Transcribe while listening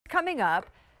coming up.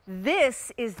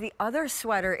 This is the other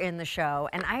sweater in the show,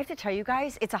 and I have to tell you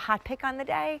guys, it's a hot pick on the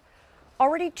day.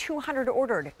 Already 200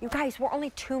 ordered. You guys, we're only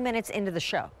 2 minutes into the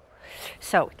show.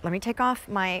 So let me take off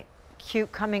my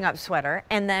cute coming up sweater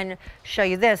and then show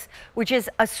you this, which is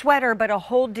a sweater, but a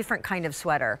whole different kind of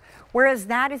sweater. Whereas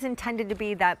that is intended to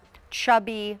be that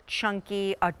chubby,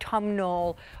 chunky,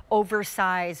 autumnal,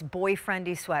 oversized,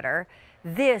 boyfriendy sweater.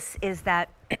 This is that,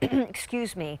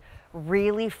 excuse me,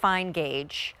 really fine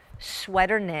gauge,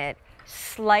 sweater knit,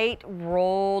 slight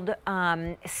rolled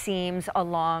seams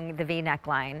along the V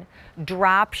neckline,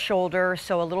 drop shoulder,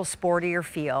 so a little sportier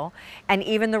feel, and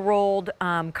even the rolled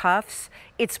cuffs.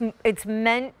 It's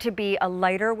meant to be a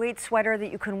lighter weight sweater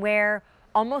that you can wear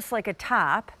almost like a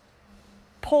top,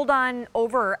 pulled on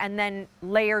over and then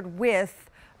layered with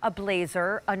a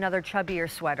blazer, another chubbier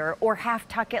sweater, or half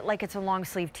tuck it like it's a long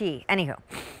sleeve tee. Anywho,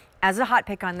 as a hot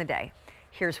pick on the day,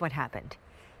 here's what happened.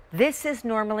 This is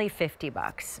normally 50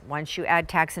 bucks. Once you add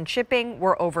tax and shipping,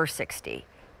 we're over 60.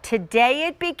 Today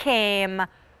it became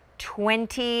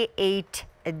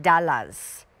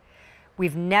 $28.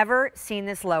 We've never seen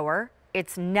this lower.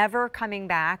 It's never coming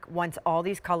back once all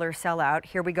these colors sell out.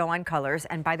 Here we go on colors.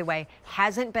 And by the way,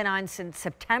 hasn't been on since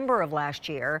September of last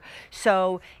year.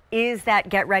 So is that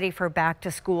get ready for back to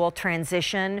school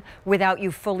transition without you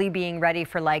fully being ready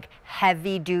for like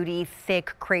heavy duty,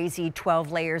 thick, crazy 12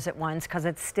 layers at once, because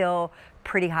it's still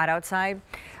pretty hot outside.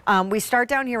 We start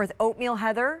down here with oatmeal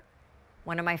heather,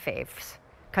 one of my faves,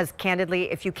 because candidly,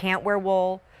 if you can't wear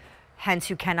wool, hence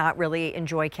you cannot really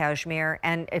enjoy cashmere,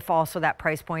 and if also that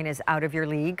price point is out of your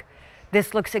league.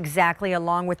 This looks exactly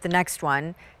along with the next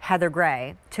one, heather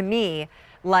gray, to me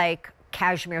like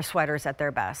cashmere sweaters at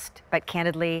their best. But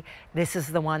candidly, this is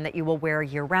the one that you will wear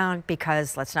year round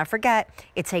because let's not forget,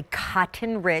 it's a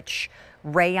cotton rich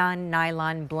rayon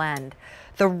nylon blend.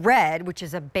 The red, which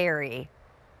is a berry,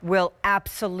 will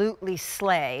absolutely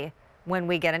slay when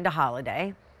we get into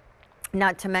holiday.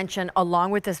 Not to mention,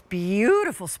 along with this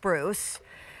beautiful spruce,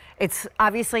 it's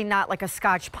obviously not like a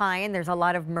Scotch pine. There's a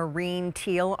lot of marine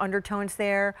teal undertones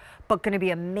there, but going to be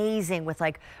amazing with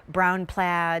like brown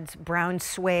plaids, brown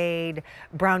suede,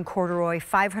 brown corduroy.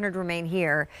 500 remain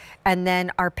here. And then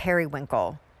our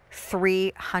periwinkle,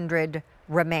 300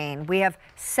 remain. We have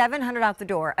 700 out the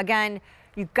door. Again,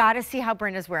 you've got to see how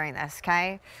Brenda's wearing this,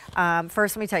 okay?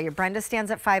 First, let me tell you, Brenda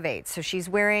stands at 5'8", so she's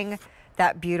wearing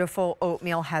that beautiful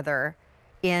oatmeal heather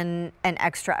in an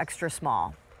extra, extra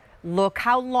small. Look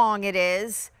how long it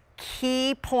is.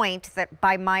 Key point that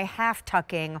by my half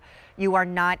tucking, you are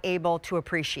not able to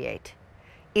appreciate.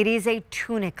 It is a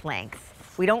tunic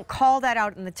length. We don't call that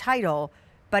out in the title,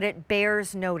 but it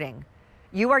bears noting.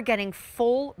 You are getting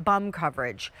full bum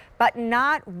coverage, but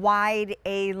not wide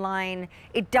A-line.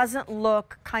 It doesn't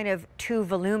look kind of too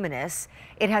voluminous.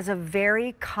 It has a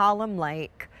very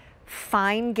column-like,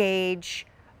 fine gauge,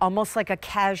 almost like a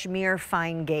cashmere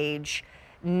fine gauge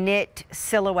knit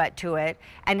silhouette to it,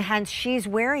 and hence she's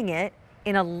wearing it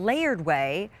in a layered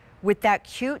way with that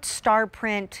cute star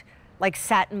print like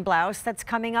satin blouse that's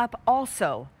coming up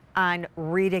also on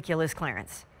ridiculous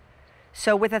clearance.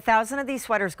 So with 1,000 of these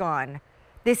sweaters gone,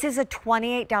 this is a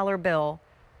 $28 bill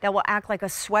that will act like a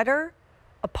sweater,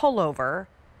 a pullover,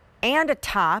 and a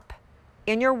top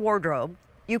in your wardrobe.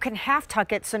 You can half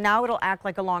tuck it, so now it'll act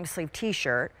like a long sleeve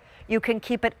t-shirt. You can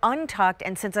keep it untucked,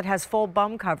 and since it has full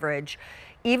bum coverage,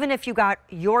 even if you got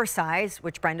your size,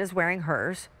 which Brenda's wearing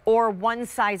hers, or one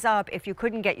size up if you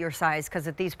couldn't get your size, because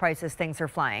at these prices things are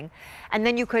flying, and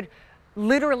then you could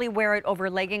literally wear it over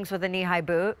leggings with a knee-high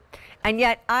boot. And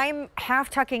yet I'm half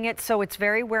tucking it so it's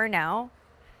very wear now,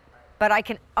 but I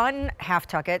can un-half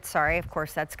tuck it. Sorry, of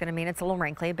course that's gonna mean it's a little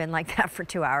wrinkly, been like that for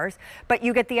 2 hours, but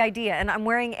you get the idea. And I'm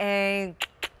wearing a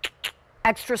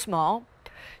extra small.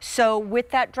 So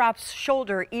with that drop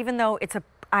shoulder, even though it's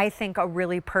I think a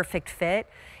really perfect fit,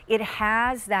 it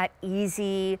has that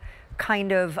easy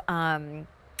kind of,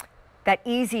 that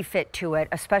easy fit to it,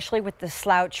 especially with the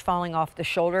slouch falling off the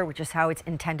shoulder, which is how it's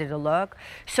intended to look.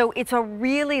 So it's a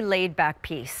really laid back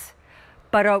piece,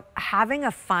 but having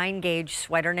a fine gauge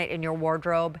sweater knit in your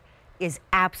wardrobe is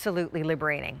absolutely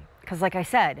liberating. Because like I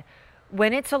said,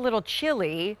 when it's a little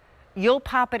chilly, you'll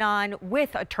pop it on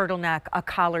with a turtleneck, a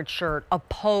collared shirt, a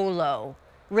polo.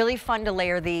 Really fun to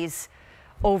layer these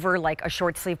over like a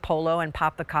short sleeve polo and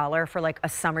pop the collar for like a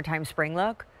summertime spring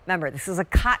look. Remember, this is a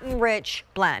cotton rich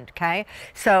blend, okay?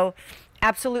 So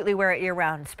absolutely wear it year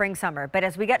round, spring, summer. But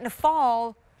as we get into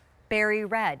fall, berry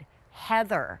red,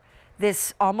 heather,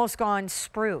 this almost gone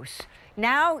spruce.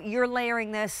 Now you're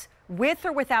layering this with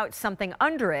or without something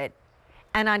under it.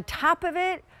 And on top of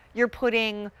it, you're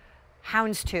putting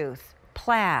houndstooth,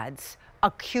 plaids,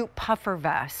 a cute puffer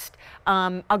vest,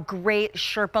 a great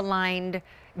Sherpa-lined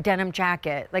denim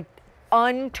jacket, like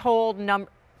untold number,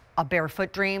 a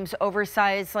Barefoot Dreams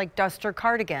oversized like duster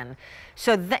cardigan.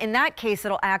 So in that case,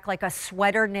 it'll act like a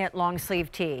sweater knit long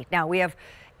sleeve tee. Now we have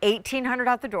 $1,800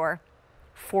 out the door,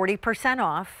 40%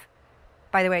 off.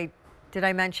 By the way, did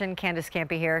I mention Candace can't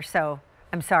be here? So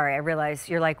I'm sorry, I realize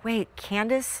you're like, wait,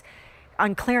 Candace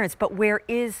on clearance, but where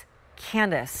is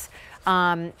Candace?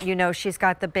 You know, she's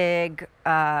got the big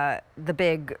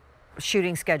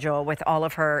shooting schedule with all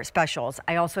of her specials.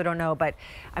 I also don't know, but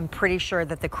I'm pretty sure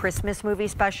that the Christmas movie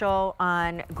special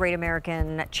on Great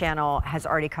American Channel has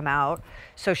already come out.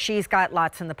 So she's got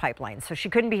lots in the pipeline. So she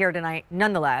couldn't be here tonight,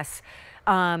 nonetheless.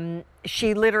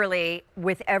 She literally,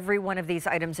 with every one of these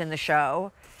items in the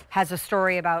show, has a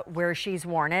story about where she's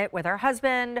worn it with her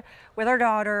husband, with her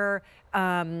daughter,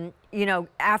 you know,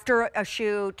 after a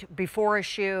shoot, before a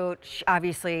shoot.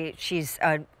 Obviously, she's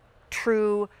a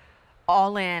true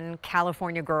all-in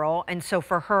California girl. And so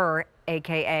for her,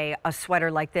 AKA a sweater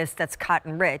like this that's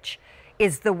cotton rich,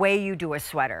 is the way you do a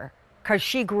sweater. Because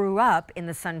she grew up in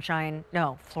the sunshine.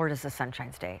 No, Florida's the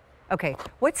sunshine state. Okay,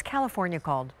 what's California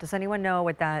called? Does anyone know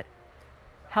what that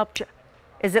helped?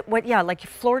 Is it what? Yeah, like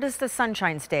Florida's the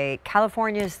sunshine state.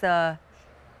 California's the,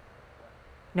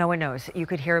 no one knows. You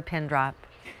could hear a pin drop.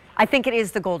 I think it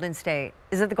is the Golden State.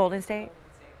 Is it the Golden State?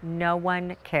 No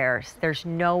one cares. There's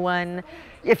no one.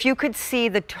 If you could see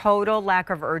the total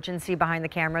lack of urgency behind the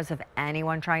cameras of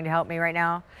anyone trying to help me right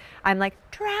now, I'm like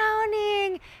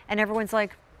drowning. And everyone's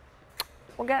like,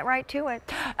 we'll get right to it.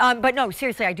 But no,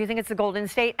 seriously, I do think it's the Golden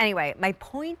State. Anyway, my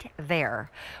point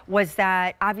there was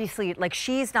that obviously, like,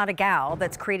 she's not a gal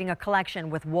that's creating a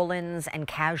collection with woolens and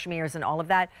cashmeres and all of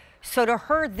that. So to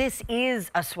her, this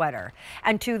is a sweater.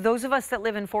 And to those of us that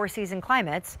live in 4-season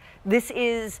climates, this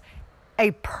is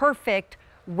a perfect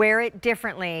wear it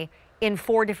differently in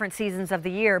 4 different seasons of the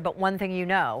year. But one thing you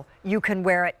know, you can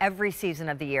wear it every season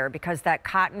of the year because that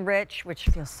cotton rich, which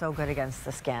feels so good against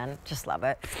the skin, just love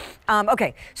it.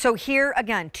 Okay, so here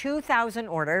again, 2,000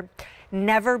 ordered,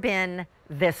 never been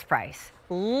this price.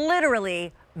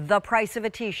 Literally the price of a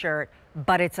t-shirt,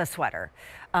 but it's a sweater.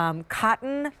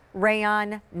 Cotton,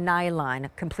 rayon, nylon,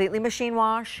 completely machine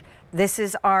wash. This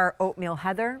is our oatmeal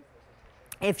heather.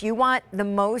 If you want the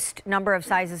most number of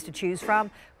sizes to choose from,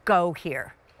 go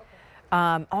here.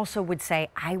 Also would say,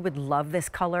 I would love this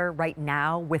color right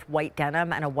now with white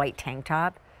denim and a white tank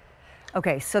top.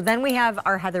 Okay, so then we have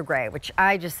our heather gray, which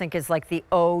I just think is like the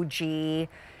OG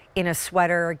in a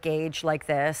sweater gauge like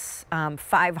this.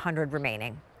 500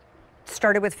 remaining.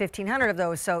 Started with 1,500 of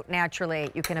those, so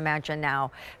naturally you can imagine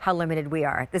now how limited we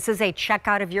are. This is a check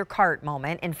out of your cart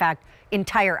moment. In fact,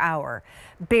 entire hour.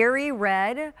 Berry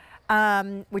red.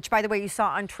 Which, by the way, you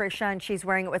saw on Trisha, and she's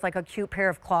wearing it with like a cute pair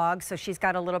of clogs, so she's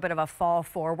got a little bit of a fall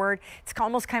forward. It's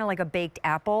almost kind of like a baked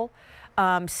apple.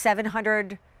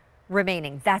 700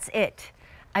 remaining. That's it.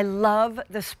 I love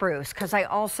the spruce because I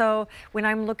also, when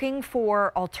I'm looking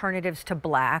for alternatives to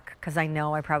black, because I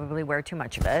know I probably wear too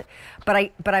much of it, but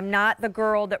I'm not the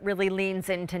girl that really leans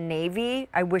into navy.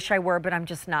 I wish I were, but I'm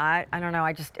just not. I don't know.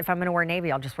 If I'm going to wear navy,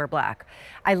 I'll just wear black.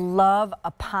 I love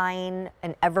a pine,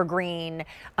 an evergreen,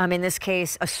 in this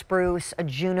case, a spruce, a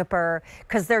juniper,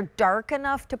 because they're dark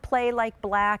enough to play like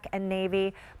black and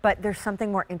navy, but there's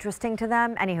something more interesting to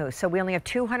them. Anywho, so we only have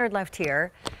 200 left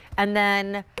here. And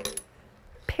then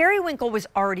periwinkle was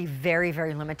already very,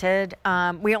 very limited.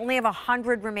 We only have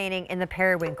 100 remaining in the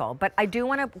periwinkle, but I do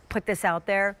want to put this out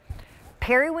there.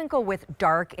 Periwinkle with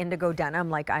dark indigo denim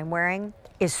like I'm wearing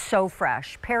is so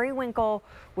fresh. Periwinkle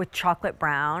with chocolate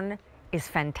brown is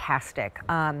fantastic.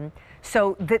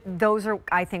 So those are,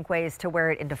 I think, ways to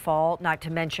wear it into fall, not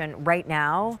to mention right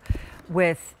now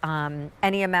with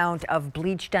any amount of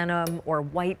bleach denim or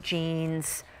white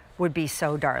jeans would be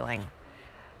so darling.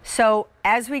 So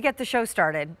as we get the show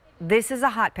started, this is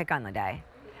a hot pick on the day.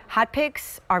 Hot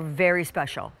picks are very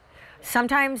special.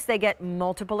 Sometimes they get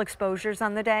multiple exposures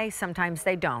on the day, sometimes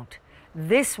they don't.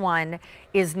 This one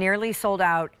is nearly sold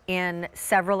out in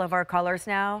several of our colors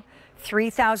now.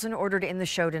 3,000 ordered in the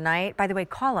show tonight. By the way,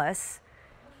 call us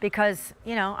because,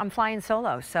 you know, I'm flying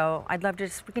solo, so I'd love to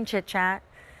just, we can chit chat,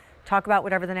 talk about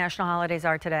whatever the national holidays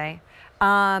are today.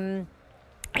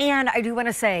 And I do want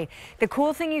to say, the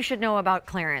cool thing you should know about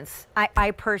clearance,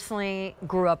 I personally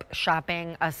grew up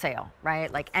shopping a sale,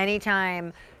 right? Like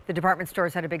anytime the department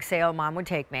stores had a big sale, Mom would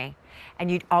take me.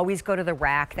 And you'd always go to the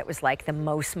rack that was like the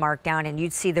most marked down, and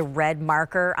you'd see the red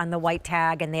marker on the white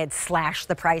tag, and they had slashed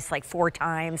the price like 4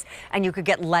 times, and you could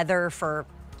get leather for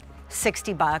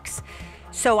 60 bucks.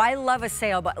 So I love a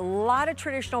sale, but a lot of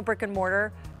traditional brick and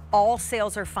mortar all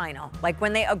sales are final. Like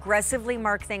when they aggressively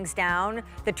mark things down,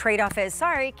 the trade-off is,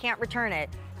 sorry, can't return it.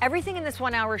 Everything in this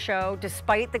 1 hour show,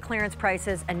 despite the clearance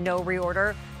prices and no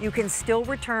reorder, you can still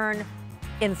return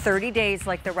in 30 days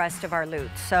like the rest of our loot.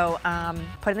 So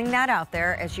putting that out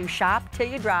there as you shop till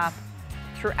you drop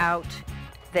throughout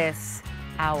this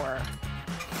hour.